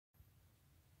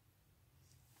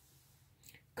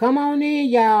Come on in,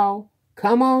 y'all.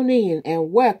 Come on in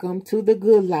and welcome to the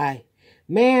good life.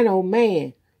 Man, oh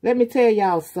man, let me tell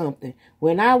y'all something.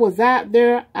 When I was out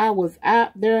there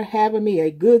having me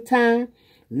a good time,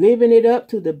 living it up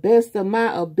to the best of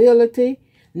my ability.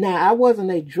 Now, I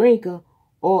wasn't a drinker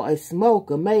or a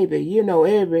smoker. Maybe,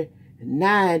 every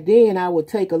now and then I would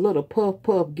take a little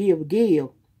puff, give.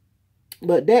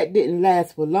 But that didn't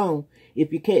last for long,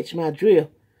 if you catch my drift.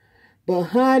 But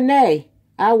honey,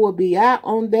 I would be out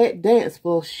on that dance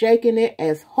floor shaking it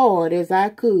as hard as I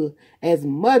could, as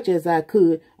much as I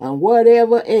could, and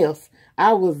whatever else.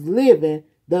 I was living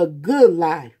the good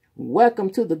life. Welcome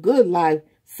to the good life,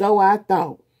 so I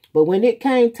thought. But when it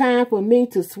came time for me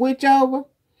to switch over,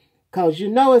 because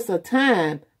it's a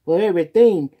time for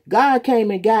everything, God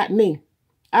came and got me.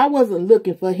 I wasn't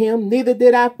looking for him, neither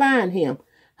did I find him.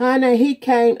 Honey, he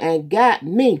came and got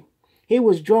me. He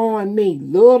was drawing me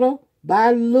little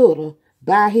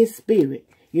by his spirit.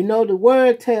 The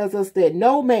word tells us that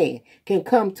no man can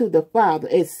come to the Father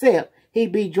except he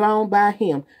be drawn by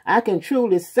him. I can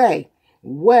truly say,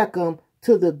 welcome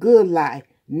to the good life.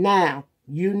 Now,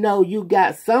 you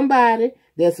got somebody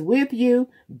that's with you,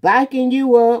 backing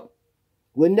you up,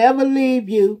 will never leave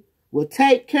you, will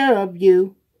take care of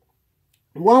you,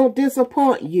 won't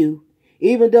disappoint you,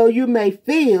 even though you may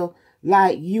feel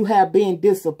like you have been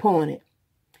disappointed.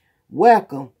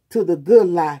 Welcome to the good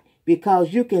life,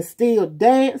 because you can still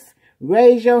dance,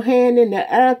 raise your hand in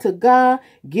the air to God,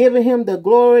 giving him the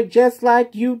glory just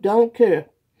like you don't care.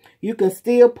 You can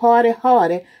still party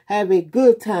hardy, have a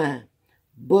good time,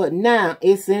 but now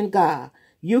it's in God.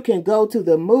 You can go to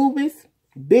the movies,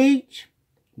 beach,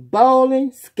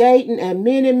 bowling, skating, and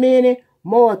many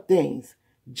more things.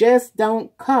 Just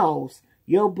don't cause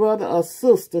your brother or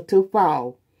sister to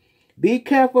fall. Be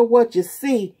careful what you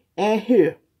see and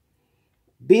hear.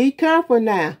 Be careful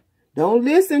now. Don't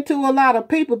listen to a lot of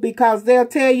people, because they'll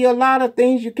tell you a lot of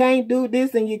things. You can't do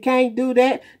this and you can't do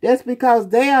that. That's because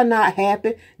they are not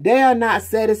happy. They are not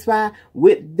satisfied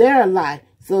with their life.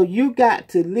 So you got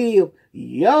to live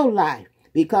your life,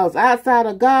 because outside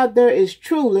of God, there is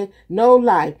truly no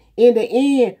life. In the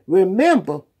end,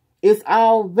 remember, it's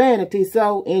all vanity.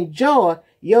 So enjoy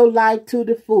your life to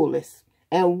the fullest,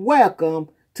 and welcome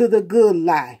to the good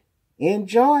life.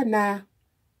 Enjoy now.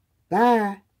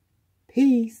 Bye.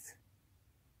 Peace.